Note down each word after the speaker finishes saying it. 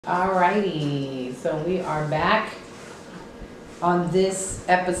Alrighty, so we are back on this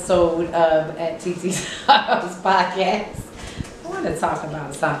episode of At TT's House podcast. I want to talk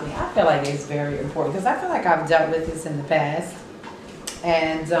about something. I feel like it's very important because I feel like I've dealt with this in the past,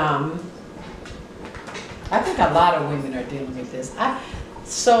 and I think a lot of women are dealing with this.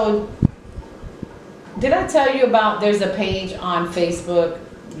 So did I tell you about? There's a page on Facebook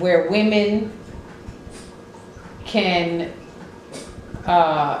where women can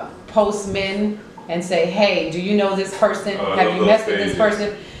post men and say, hey, do you know this person? Have you messed with this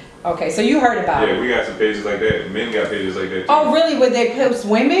person? Okay, so you heard about it. Yeah, we got some pages like that. Men got pages like that too. Oh, really? Would they post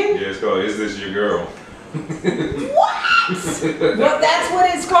women? Yeah, it's called Is This Your Girl? What? Well, that's what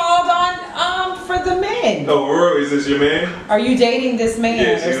it's called on for the men. Oh, world, is this your man? Are you dating this man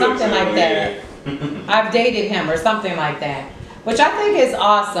Yes, or something like that? Yeah. I've dated him or something like that. Which I think is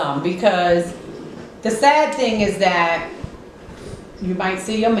awesome because the sad thing is that you might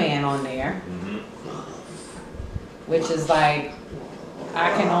see your man on there, which is like,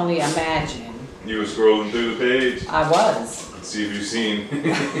 I can only imagine. You were scrolling through the page? I was. Let's see if you've seen.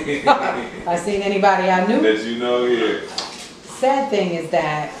 I seen anybody I knew? That you know, yeah. Sad thing is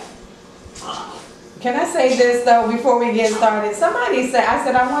that, can I say this though before we get started? Somebody said, I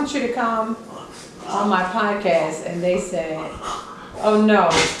said, I want you to come on my podcast, and they said, oh no.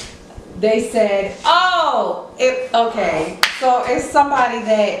 They said, oh, okay. So it's somebody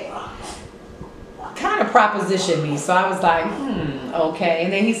that kind of propositioned me. So I was like, okay.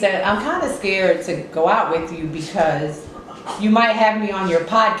 And then he said, I'm kind of scared to go out with you because you might have me on your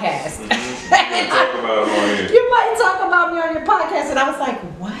podcast. You might talk about it on here. You might talk about me on your podcast. And I was like,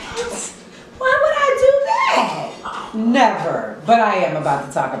 what? Why would I do that? Never. But I am about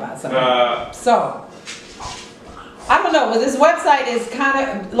to talk about something. So I don't know, but this website is kind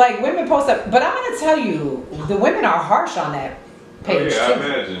of like women post up, but I'm going to tell you, the women are harsh on that page. Oh, yeah, too. I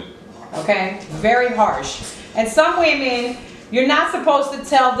imagine. Okay, very harsh. And some women, you're not supposed to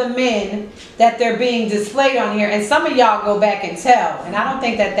tell the men that they're being displayed on here, and some of y'all go back and tell, and I don't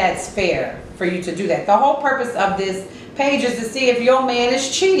think that that's fair for you to do that. The whole purpose of this page is to see if your man is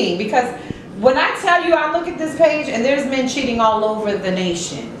cheating, because when I tell you, I look at this page and there's men cheating all over the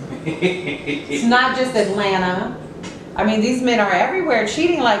nation. It's not just Atlanta. I mean, these men are everywhere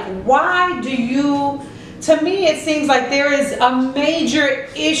cheating. Like, why do you, to me, it seems like there is a major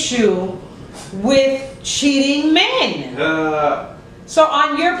issue with cheating men. So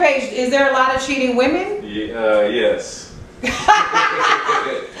on your page, is there a lot of cheating women? Yes.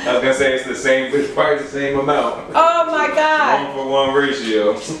 I was going to say it's the same, it's probably the same amount. Oh my God. 1-for-1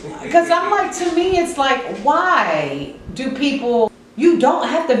 ratio. Because I'm like, to me, it's like, why do people... You don't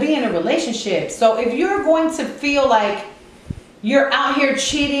have to be in a relationship. So if you're going to feel like you're out here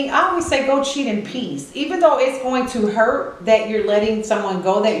cheating, I always say go cheat in peace. Even though it's going to hurt that you're letting someone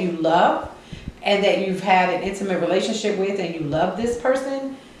go that you love and that you've had an intimate relationship with and you love this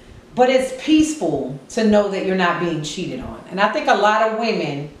person, but it's peaceful to know that you're not being cheated on. And I think a lot of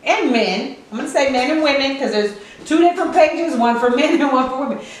women and men, I'm going to say men and women because there's two different pages, one for men and one for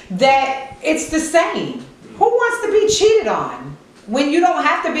women, that it's the same. Who wants to be cheated on when you don't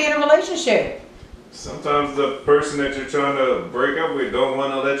have to be in a relationship? Sometimes the person that you're trying to break up with don't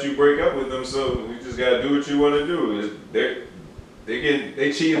want to let you break up with them, so you just gotta do what you want to do.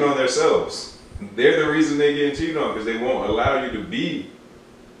 They cheating on themselves. They're the reason they get cheated on because they won't allow you to be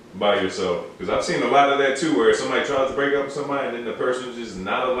by yourself. Because I've seen a lot of that too, where somebody tries to break up with somebody and then the person's just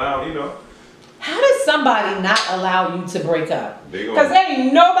not allowed. You know. How does somebody not allow you to break up? Because there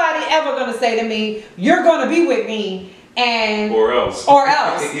ain't nobody ever gonna say to me, "You're gonna be with me." And or else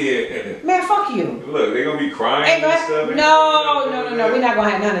yeah. Man, fuck you. Look, they gonna be crying and stuff. No, we're not gonna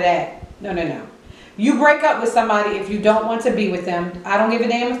have none of that. No. You break up with somebody if you don't want to be with them. I don't give a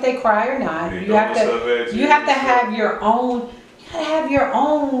damn if they cry or not. You have to have your own. You gotta have your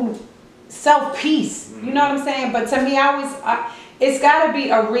own self peace. You know what I'm saying? But to me, it's got to be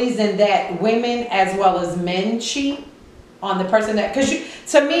a reason that women as well as men cheat on the person that, because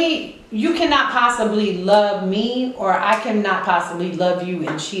to me, you cannot possibly love me or I cannot possibly love you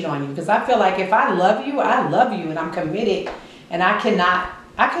and cheat on you. Because I feel like if I love you and I'm committed and I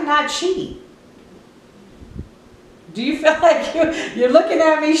cannot cheat. Do you feel like you're looking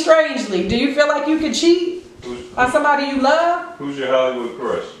at me strangely? Do you feel like you could cheat on somebody you love? Who's your Hollywood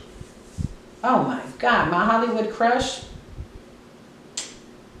crush? Oh my God, my Hollywood crush?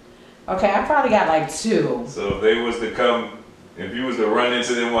 Okay, I probably got like 2. So if they was to come, if you was to run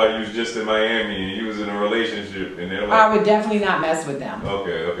into them while you was just in Miami and you was in a relationship and they're like... I would definitely not mess with them.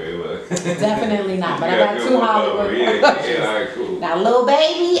 Okay, well. Definitely not, but I got 2 Hollywood. Yeah, all right, cool. Now, little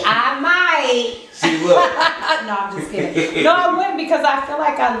baby, I might. See, look. No, I'm just kidding. No, I wouldn't, because I feel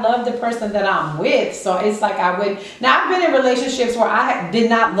like I love the person that I'm with. So it's like I would. Now, I've been in relationships where I did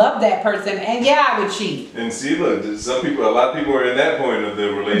not love that person, and yeah, I would cheat. And see, look, a lot of people are in that point of the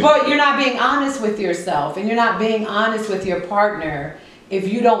relationship. But you're not being honest with yourself, and you're not being honest with your partner if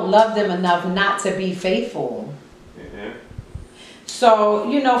you don't love them enough not to be faithful. Yeah. So,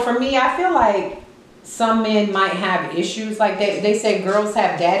 you know, for me, I feel like some men might have issues. Like they say girls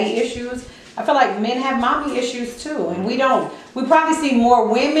have daddy issues. I feel like men have mommy issues too. And we probably see more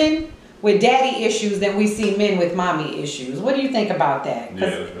women with daddy issues than we see men with mommy issues. What do you think about that?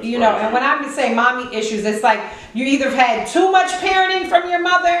 Yeah, you know, and when I say mommy issues, it's like you either had too much parenting from your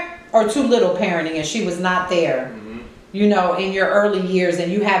mother or too little parenting and she was not there, you know, in your early years.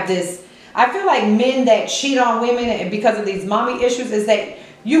 And you have this, I feel like men that cheat on women and because of these mommy issues is that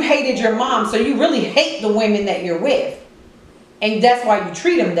you hated your mom, so you really hate the women that you're with. And that's why you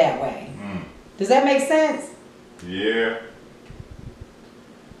treat them that way. Does that make sense? Yeah.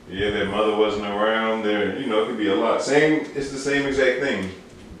 Yeah, their mother wasn't around. There, you know, it could be a lot. It's the same exact thing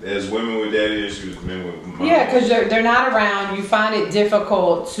as women with daddy issues, men with mom. Yeah, because they're not around. You find it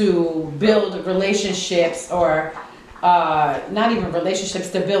difficult to build relationships or not even relationships,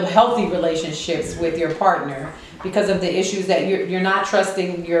 to build healthy relationships with your partner because of the issues that you're not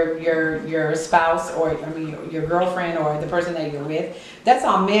trusting your spouse or your girlfriend or the person that you're with. That's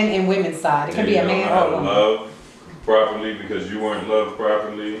on men and women's side. It can be a man or a woman. Love properly because you weren't loved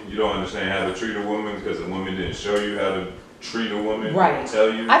properly. You don't understand how to treat a woman because the woman didn't show you how to treat a woman. Right.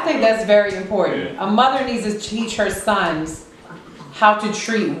 Tell you. I think that's very important. Yeah. A mother needs to teach her sons how to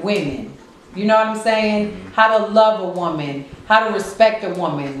treat women. You know what I'm saying? How to love a woman, how to respect a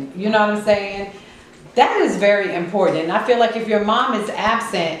woman. You know what I'm saying? That is very important. And I feel like if your mom is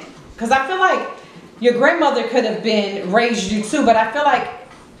absent, because I feel like your grandmother could have raised you too, but I feel like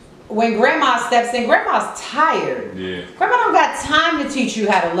when grandma steps in, grandma's tired. Yeah. Grandma don't got time to teach you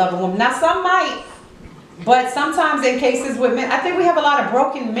how to love a woman. Now some might, but sometimes in cases with men, I think we have a lot of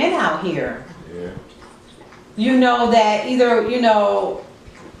broken men out here. Yeah. You know, that either, you know,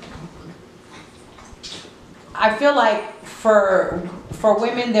 I feel like for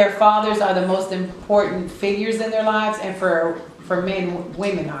women, their fathers are the most important figures in their lives, and for men,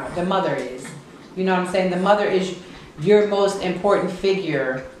 women are. The mother is. You know what I'm saying? The mother is your most important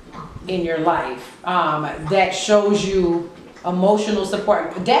figure in your life. That shows you emotional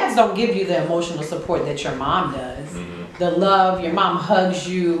support. Dads don't give you the emotional support that your mom does. The love, your mom hugs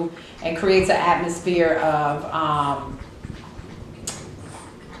you and creates an atmosphere of,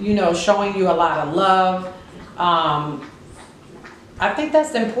 you know, showing you a lot of love. I think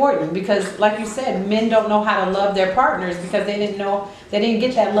that's important because, like you said, men don't know how to love their partners because they didn't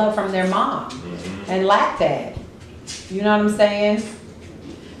get that love from their mom and lack that. You know what I'm saying?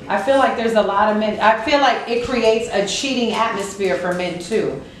 I feel like there's a lot of men. I feel like it creates a cheating atmosphere for men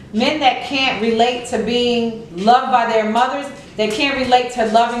too. Men that can't relate to being loved by their mothers, they can't relate to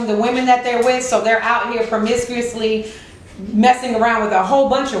loving the women that they're with, so they're out here promiscuously messing around with a whole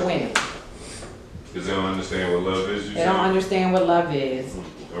bunch of women. Because they don't understand what love is. They don't understand what love is.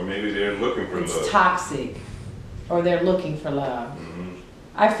 Or maybe they're looking for love. It's toxic. Or they're looking for love.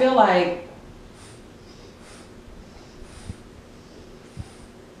 I feel like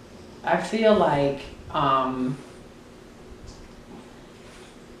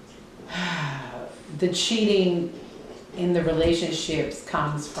the cheating in the relationships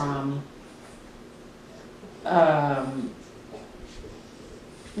comes from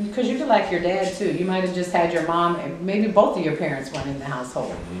because you feel like your dad too. You might have just had your mom and maybe both of your parents weren't in the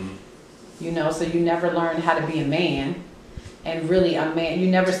household. You know, so you never learned how to be a man. And really a man, you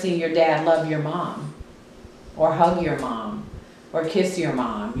never seen your dad love your mom or hug your mom or kiss your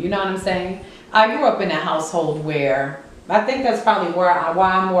mom. You know what I'm saying? I grew up in a household where, I think that's probably why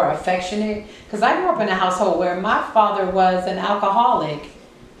I'm more affectionate, because I grew up in a household where my father was an alcoholic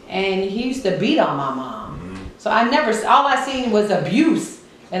and he used to beat on my mom. So all I seen was abuse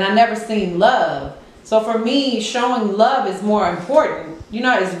and I never seen love. So for me, showing love is more important. You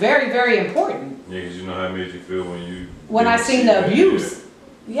know, it's very, very important. Yeah, because you know how it made you feel when I seen the abuse.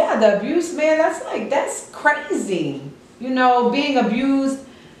 Yeah, the abuse, man, that's crazy. You know, being abused,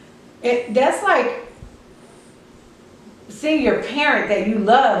 that's like seeing your parent that you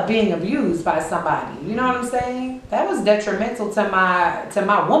love being abused by somebody. You know what I'm saying? That was detrimental to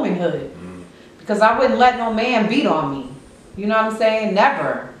my womanhood. Because I wouldn't let no man beat on me. You know what I'm saying?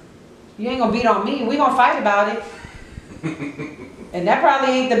 Never. You ain't gonna beat on me. We gonna fight about it. And that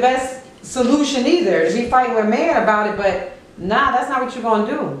probably ain't the best solution either, to be fighting with a man about it, but nah, that's not what you're gonna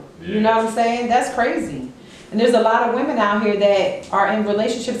do. You know what I'm saying? That's crazy. And there's a lot of women out here that are in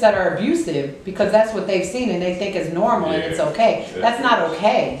relationships that are abusive because that's what they've seen and they think it's normal and it's okay. That's not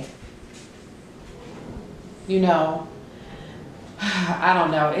okay. You know, I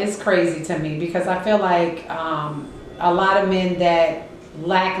don't know. It's crazy to me because I feel like a lot of men that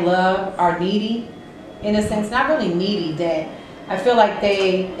lack love are needy, in a sense. Not really needy. That I feel like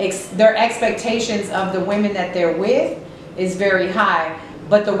their expectations of the women that they're with is very high,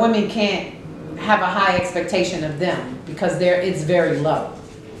 but the women can't have a high expectation of them because it's very low.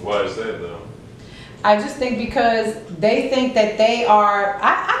 Why is that though? I just think because they think that they are.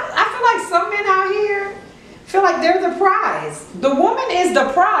 I feel like some men out here feel like they're the prize. The woman is the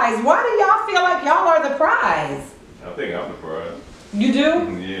prize. Why do y'all feel like y'all are the prize? I think I'm the prize. You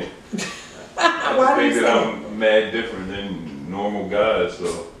do? Yeah. Why I do you think say? that I'm mad different than normal guys,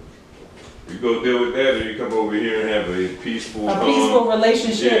 so you go deal with that, or you come over here and have a peaceful, Peaceful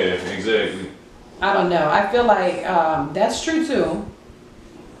relationship. Yeah, exactly. I don't know. I feel like that's true too.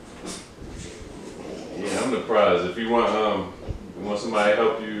 Yeah, I'm the prize. If you want somebody to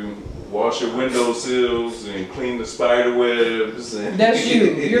help you wash your windowsills and clean the spider webs, and That's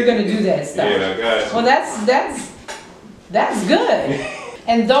you. You're gonna do that stuff. Yeah, I got you. Well, that's good.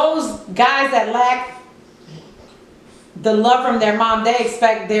 And those guys that lack the love from their mom, they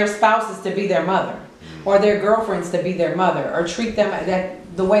expect their spouses to be their mother, or their girlfriends to be their mother, or treat them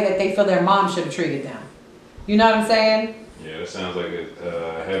the way that they feel their mom should have treated them. You know what I'm saying? Yeah, that sounds like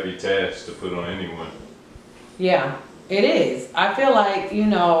a heavy task to put on anyone. Yeah, it is. I feel like, you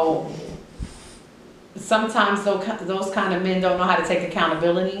know, sometimes those kind of men don't know how to take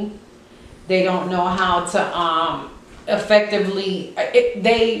accountability. They don't know how to effectively.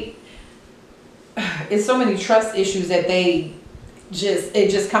 It's so many trust issues that it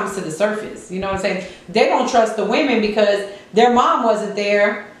just comes to the surface. You know what I'm saying? They don't trust the women because their mom wasn't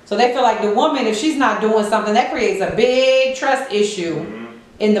there. So they feel like the woman, if she's not doing something, that creates a big trust issue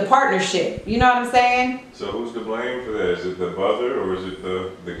in the partnership. You know what I'm saying? So who's to blame for that? Is it the mother or is it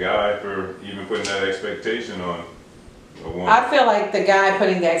the guy for even putting that expectation on a woman? I feel like the guy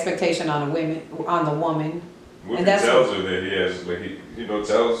putting the expectation on the woman. What And if that's he tells her that he has, like, he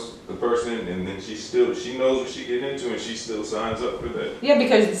tells the person, and then she knows what she get into, and she still signs up for that. Yeah,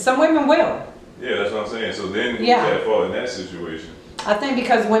 because some women will. Yeah, that's what I'm saying. So then who's Yeah. at fault in that situation? I think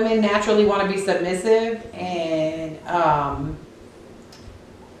because women naturally want to be submissive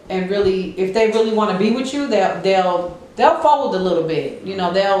and really, if they really want to be with you, they'll fold a little bit. You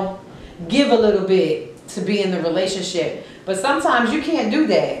know, they'll give a little bit to be in the relationship. But sometimes you can't do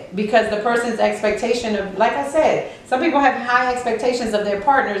that because the person's expectation of, like I said, some people have high expectations of their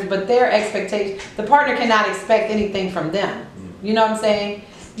partners, but the partner cannot expect anything from them. You know what I'm saying?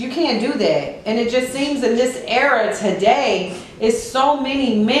 You can't do that. And it just seems in this era today, it's so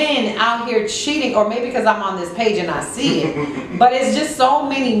many men out here cheating, or maybe because I'm on this page and I see it, but it's just so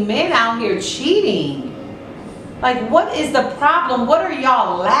many men out here cheating. Like, what is the problem? What are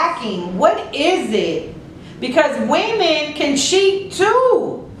y'all lacking? What is it? Because women can cheat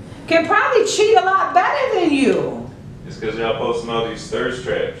too. Can probably cheat a lot better than you. It's because y'all posting all these thirst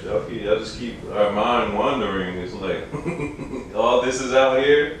traps. Y'all just keep our mind wandering. It's like, all this is out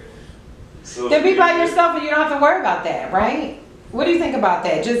here. So Then be by yourself and you don't have to worry about that, right? What do you think about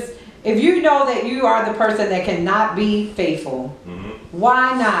that? Just, if you know that you are the person that cannot be faithful,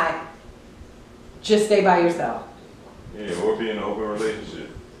 why not just stay by yourself? Yeah, or be in an open relationship.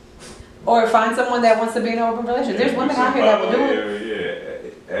 Or find someone that wants to be in an open relationship. There's women out here that will do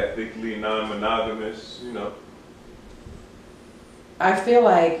it. Yeah, ethically non-monogamous, you know. I feel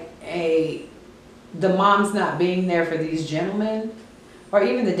like the mom's not being there for these gentlemen, or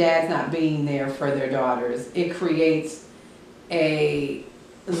even the dad's not being there for their daughters, it creates a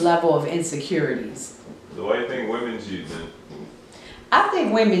level of insecurities. So why do you think women cheat then? I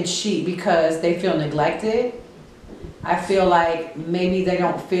think women cheat because they feel neglected. I feel like maybe they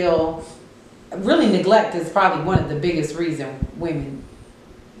don't feel, really neglect is probably one of the biggest reasons women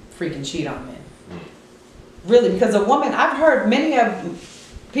freaking cheat on men. Really, because a woman, I've heard many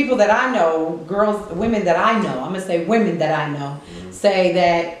of people that I know, women that I know, I'm going to say women that I know, say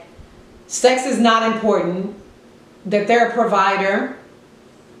that sex is not important, that they're a provider,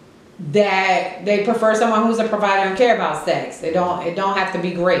 that they prefer someone who's a provider and care about sex. It don't have to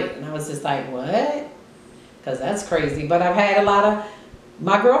be great. And I was just like, what? Because that's crazy. But I've had a lot of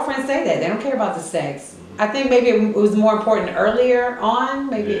my girlfriends say that. They don't care about the sex. I think maybe it was more important earlier on,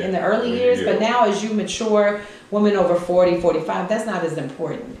 maybe in the early years. But now as you mature, women over 40, 45, that's not as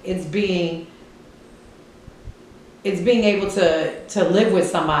important. It's being able to live with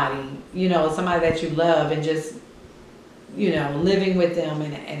somebody, you know, somebody that you love and just you know, living with them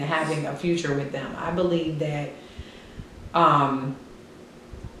and having a future with them. I believe that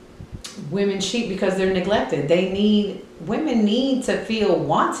women cheat because they're neglected. Women need to feel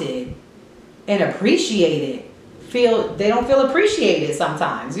wanted and appreciated. They don't feel appreciated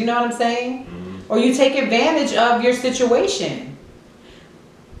sometimes. You know what I'm saying? Or you take advantage of your situation.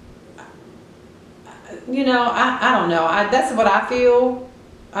 You know, I don't know. That's what I feel.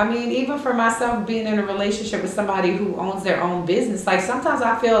 I mean, even for myself, being in a relationship with somebody who owns their own business, like sometimes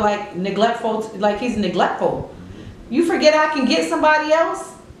I feel like neglectful, like he's neglectful. You forget I can get somebody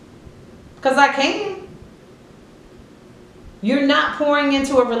else? Because I can. You're not pouring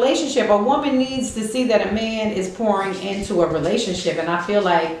into a relationship. A woman needs to see that a man is pouring into a relationship. And I feel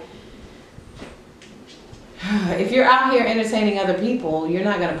like if you're out here entertaining other people, you're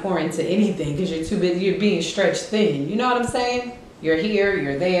not going to pour into anything because you're too busy. You're being stretched thin. You know what I'm saying? You're here,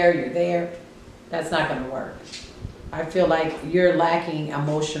 you're there, you're there. That's not going to work. I feel like you're lacking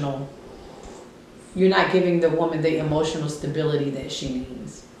emotional. You're not giving the woman the emotional stability that she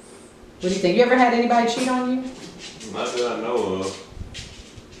needs. What do you think? You ever had anybody cheat on you? Not that I know of.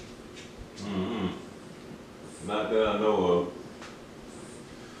 Not that I know of.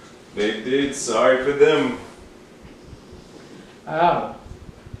 They did. Sorry for them. Oh.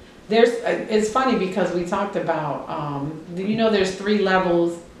 It's funny because we talked about, you know, there's 3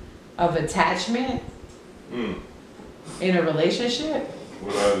 levels of attachment in a relationship.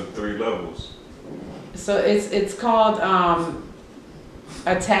 What are the 3 levels? So it's called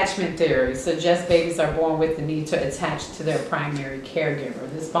attachment theory. Suggests babies are born with the need to attach to their primary caregiver.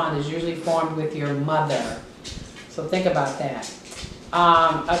 This bond is usually formed with your mother. So think about that.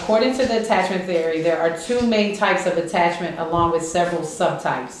 According to the attachment theory, there are 2 main types of attachment along with several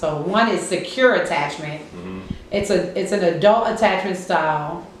subtypes. So one is secure attachment. It's an adult attachment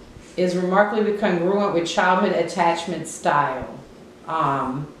style. Is remarkably congruent with childhood attachment style.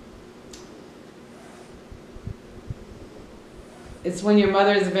 It's when your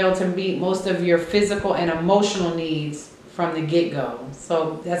mother is available to meet most of your physical and emotional needs from the get-go.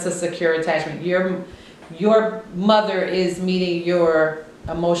 So that's a secure attachment. Your mother is meeting your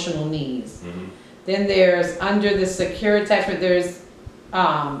emotional needs. Then there's, under the secure attachment, there's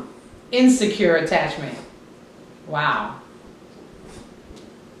insecure attachment. Wow.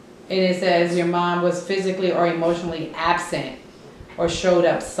 And it says your mom was physically or emotionally absent or showed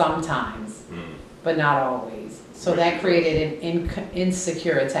up sometimes, but not always. So that created an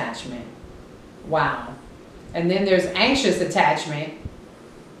insecure attachment. Wow. And then there's anxious attachment,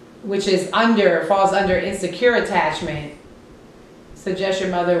 which is falls under insecure attachment. Suggests your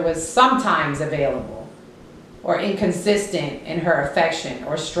mother was sometimes available or inconsistent in her affection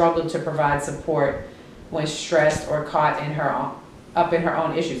or struggled to provide support when stressed or caught up in her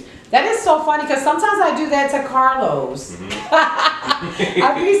own issues. That is so funny because sometimes I do that to Carlos.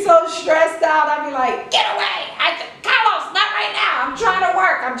 I be so stressed out. I be like, get away. Carlos, not right now. I'm trying to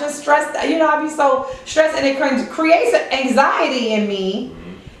work. I'm just stressed out. You know, I be so stressed and it creates an anxiety in me,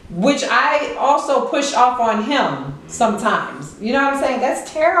 which I also push off on him sometimes. You know what I'm saying? That's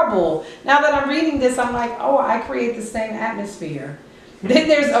terrible. Now that I'm reading this, I'm like, oh, I create the same atmosphere. Then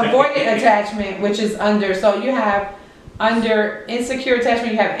there's avoidant attachment, which is so you have under insecure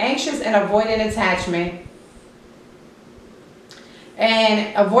attachment, you have anxious and avoidant attachment.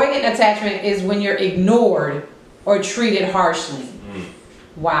 And avoidant attachment is when you're ignored or treated harshly.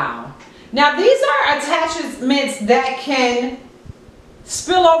 Wow. Now these are attachments that can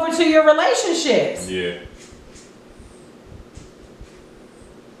spill over to your relationships. Yeah.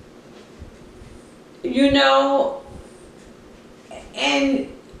 You know, and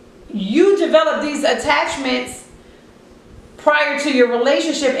you develop these attachments prior to your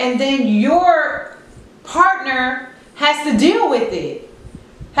relationship, and then your partner has to deal with it.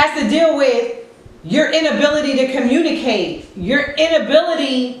 Has to deal with your inability to communicate, your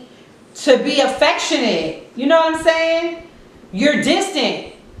inability to be affectionate. You know what I'm saying? You're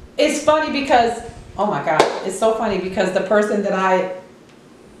distant. It's funny because, oh my God, it's so funny because a person that I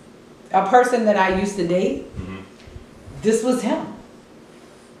used to date, this was him.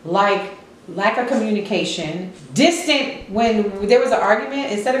 Like, lack of communication, distant. When there was an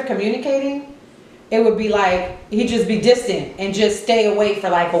argument, instead of communicating, it would be like, he'd just be distant and just stay away for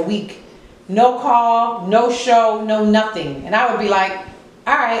like a week. No call, no show, no nothing. And I would be like,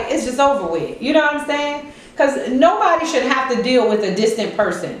 all right, it's just over with. You know what I'm saying? Because nobody should have to deal with a distant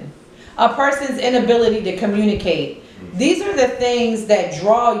person. A person's inability to communicate. These are the things that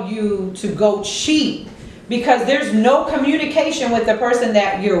draw you to go cheat, because there's no communication with the person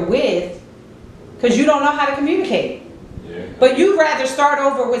that you're with because you don't know how to communicate. Yeah, But you'd rather start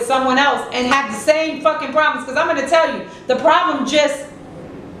over with someone else and have the same fucking problems. Because I'm going to tell you, the problem just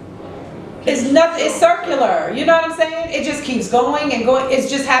is nothing. It's circular. You know what I'm saying? It just keeps going and going. It's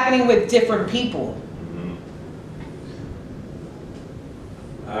just happening with different people.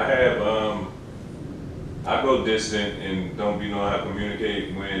 I go distant and don't be knowing how to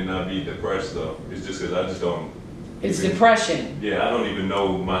communicate when I be depressed though. It's just because I just don't. It's depression. Yeah, I don't even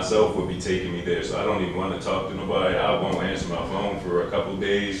know myself would be taking me there, so I don't even want to talk to nobody. I won't answer my phone for a couple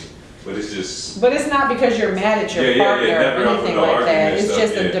days, but it's just. But it's not because you're mad at your partner or anything like that. It's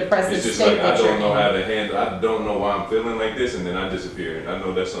just a depressive it's just state like I that you're don't know in. how to handle. I don't know why I'm feeling like this, and then I disappear. And I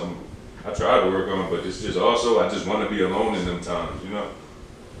know that's something I try to work on, but it's just also I just want to be alone in them times, you know.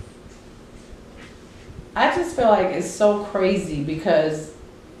 I just feel like it's so crazy because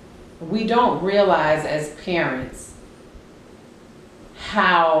we don't realize as parents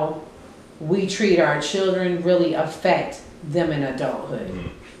how we treat our children really affect them in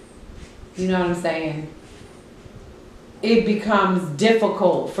adulthood. You know what I'm saying? It becomes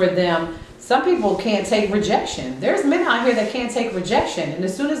difficult for them. Some people can't take rejection. There's men out here that can't take rejection. And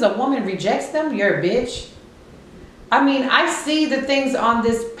as soon as a woman rejects them, you're a bitch. I mean, I see the things on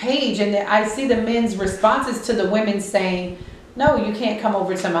this page and I see the men's responses to the women saying, no, you can't come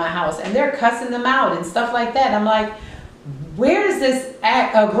over to my house. And they're cussing them out and stuff like that. I'm like, where does this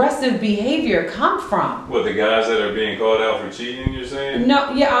aggressive behavior come from? What, the guys that are being called out for cheating, you're saying?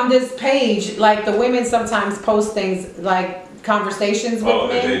 No, yeah, on this page, like the women sometimes post things like conversations with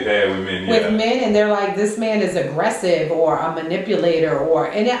men. They've had with men, yeah. With men, and they're like, this man is aggressive or a manipulator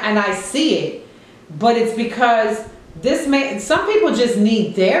and I see it, but it's because this man, some people just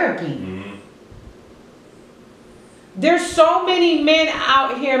need therapy. There's so many men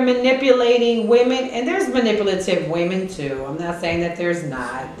out here manipulating women, and there's manipulative women too. I'm not saying that there's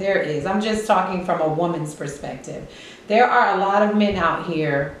not. There is. I'm just talking from a woman's perspective. There are a lot of men out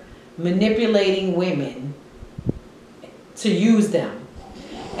here manipulating women to use them.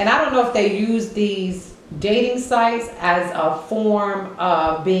 And I don't know if they use these dating sites as a form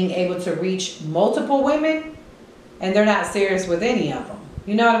of being able to reach multiple women, and they're not serious with any of them.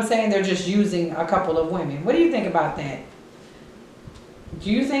 You know what I'm saying? They're just using a couple of women. What do you think about that?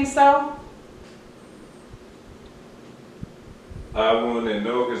 Do you think so? I wouldn't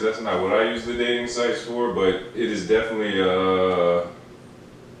know because that's not what I use the dating sites for, but it is definitely an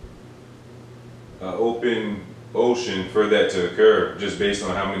open ocean for that to occur just based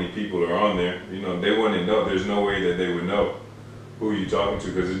on how many people are on there. You know, they wouldn't know. There's no way that they would know who you're talking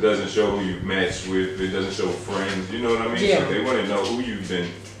to because it doesn't show who you've matched with. It doesn't show friends. You know what I mean? Yeah. So they want to know who you've been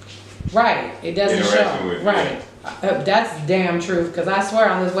It doesn't interacting show. with. Right. Yeah. That's damn truth because I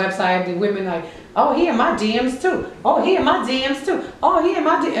swear on this website, the women like, oh, he in my DMs too. Oh, he in my DMs too. Oh, he in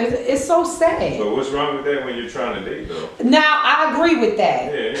my DMs. It's so sad. So what's wrong with that when you're trying to date though? Now, I agree with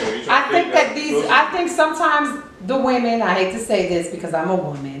that. Yeah, when you're trying I to think date, that I think sometimes the women, I hate to say this because I'm a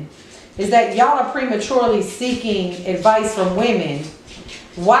woman, is that y'all are prematurely seeking advice from women.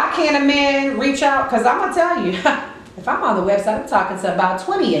 Why can't a man reach out? Because I'm going to tell you, if I'm on the website, I'm talking to about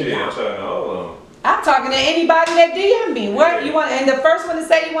 20 of y'all. Yeah, I'm talking to all of them. I'm talking to anybody that DM me. What you want? And the first one to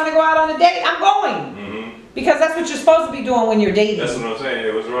say you want to go out on a date, I'm going. Because that's what you're supposed to be doing when you're dating. That's what I'm saying.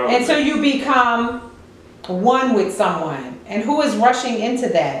 Yeah, what's wrong Until you become one with someone. And who is rushing into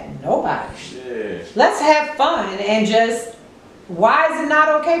that? Nobody. Yeah. Let's have fun and just, why is it not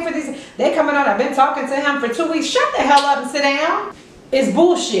okay for these? They coming on, I've been talking to him for 2 weeks. Shut the hell up and sit down. It's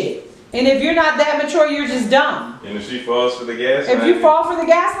bullshit. And if you're not that mature, you're just dumb. And if she falls for the gas, if you fall for the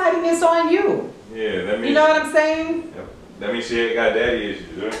gaslighting, it's on you. Yeah, that means. You know what I'm saying? Yep. That means she ain't got daddy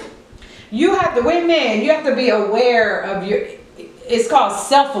issues, right? You have to, women, you have to be aware of your, it's called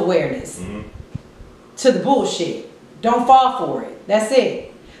self-awareness to the bullshit. Don't fall for it. That's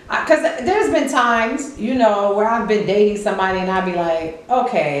it. Because there's been times, you know, where I've been dating somebody and I'd be like,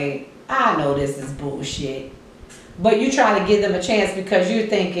 okay, I know this is bullshit. But you try to give them a chance because you're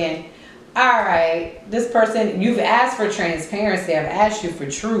thinking, all right, this person, you've asked for transparency. I've asked you for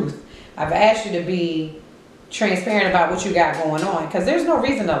truth. I've asked you to be transparent about what you got going on. Because there's no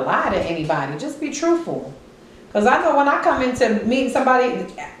reason to lie to anybody. Just be truthful. Because I know when I come into meeting somebody,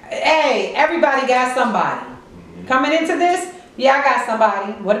 hey, everybody got somebody. Coming into this, yeah, I got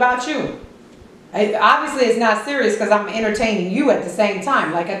somebody. What about you? Obviously, it's not serious because I'm entertaining you at the same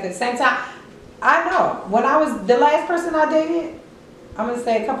time. Like at the same time, I know when I was the last person I dated, I'm gonna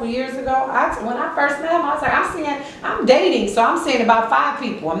say a couple years ago. When I first met him, I was like, I'm dating, so I'm seeing about 5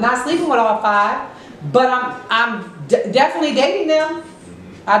 people. I'm not sleeping with all 5, but I'm definitely dating them.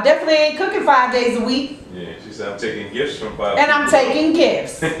 I definitely ain't cooking 5 days a week. Yeah, she said I'm taking gifts from 5 and I'm taking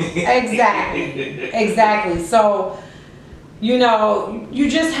gifts. Exactly. So you know, you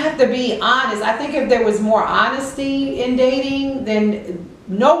just have to be honest. I think if there was more honesty in dating, then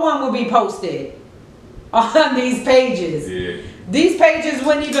no one would be posted on these pages. Yeah. These pages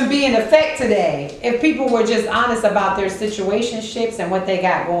wouldn't even be in effect today if people were just honest about their situationships and what they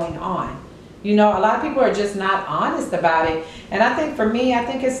got going on. You know, a lot of people are just not honest about it. And I think for me, I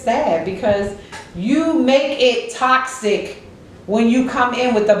think it's sad because you make it toxic when you come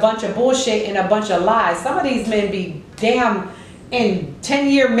in with a bunch of bullshit and a bunch of lies. Some of these men be damn in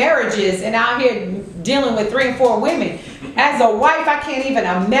 10-year marriages and out here dealing with 3 and 4 women. As a wife, I can't even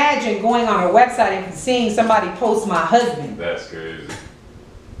imagine going on a website and seeing somebody post my husband. That's crazy.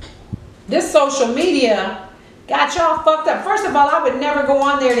 This social media got y'all fucked up. First of all, I would never go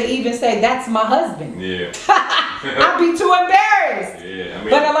on there to even say that's my husband. Yeah. I'd be too embarrassed. Yeah, I mean,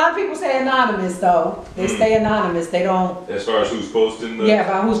 But a lot of people say anonymous though. They stay anonymous. They don't. as far as who's posting the... Yeah,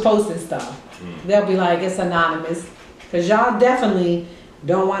 about who's posting stuff. They'll be like, it's anonymous. Because y'all definitely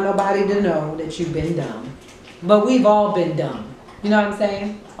don't want nobody to know that you've been dumb. But we've all been dumb. You know what I'm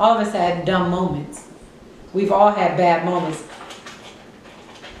saying? All of us had dumb moments. We've all had bad moments.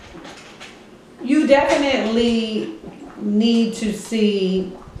 You definitely need to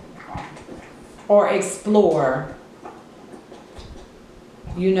see or explore,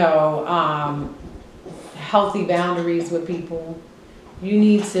 you know, healthy boundaries with people. You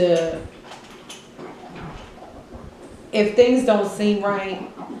need to, if things don't seem right,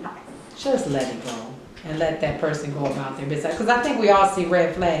 just let it go and let that person go about their business. Because I think we all see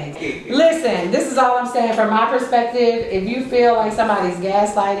red flags. Listen, this is all I'm saying from my perspective. If you feel like somebody's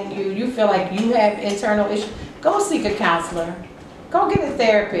gaslighting you, you feel like you have internal issues, go seek a counselor. Go get a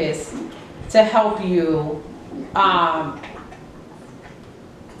therapist to help you.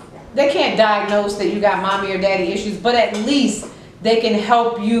 They can't diagnose that you got mommy or daddy issues, but at least they can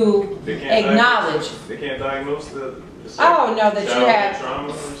help you acknowledge. They can't diagnose the Oh no, that you have trauma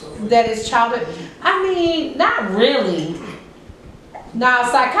or something? that is childhood. I mean, not really. Now,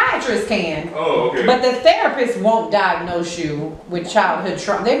 psychiatrists can, Oh, okay. but the therapist won't diagnose you with childhood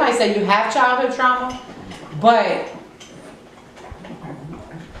trauma. They might say you have childhood trauma, but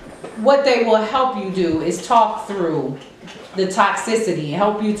what they will help you do is talk through the toxicity,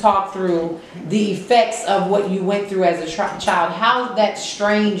 help you talk through the effects of what you went through as a child, how that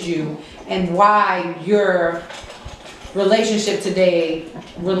strained you, and why your relationships today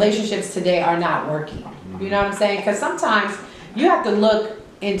are not working. You know what I'm saying? Because sometimes you have to look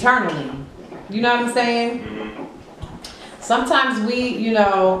internally. You know what I'm saying? Sometimes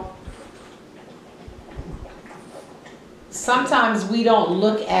sometimes we don't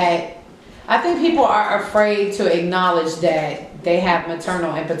look at, I think people are afraid to acknowledge that they have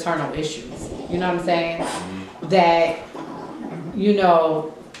maternal and paternal issues. You know what I'm saying? That, you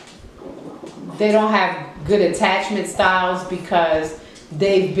know, they don't have good attachment styles because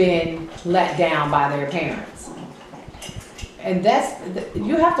they've been let down by their parents. And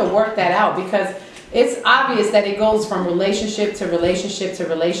you have to work that out because it's obvious that it goes from relationship to relationship to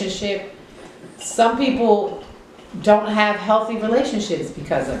relationship. Some people don't have healthy relationships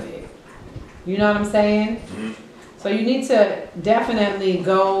because of it. You know what I'm saying? So you need to definitely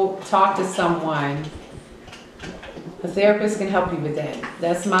go talk to someone. A therapist can help you with that.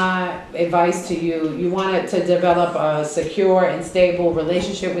 That's my advice to you. You want to develop a secure and stable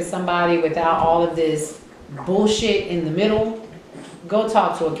relationship with somebody without all of this bullshit in the middle. Go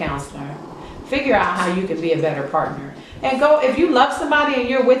talk to a counselor. Figure out how you can be a better partner. And go, if you love somebody and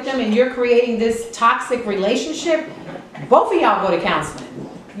you're with them and you're creating this toxic relationship, both of y'all go to counseling.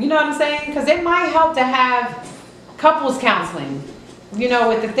 You know what I'm saying? Because it might help to have couples counseling, you know,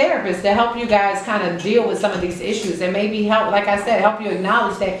 with the therapist to help you guys kind of deal with some of these issues and maybe help, like I said, help you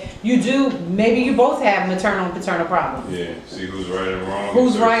acknowledge that you do, maybe you both have maternal and paternal problems. Yeah, see who's right and wrong.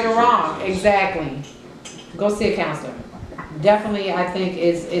 Who's right or wrong, exactly. Go see a counselor. Definitely, I think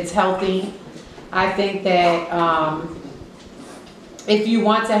it's healthy. I think that if you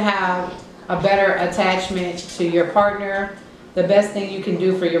want to have a better attachment to your partner, the best thing you can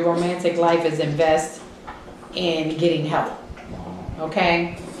do for your romantic life is invest in getting help.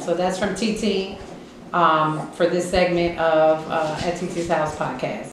 Okay, so that's from TT for this segment of At TT's House podcast.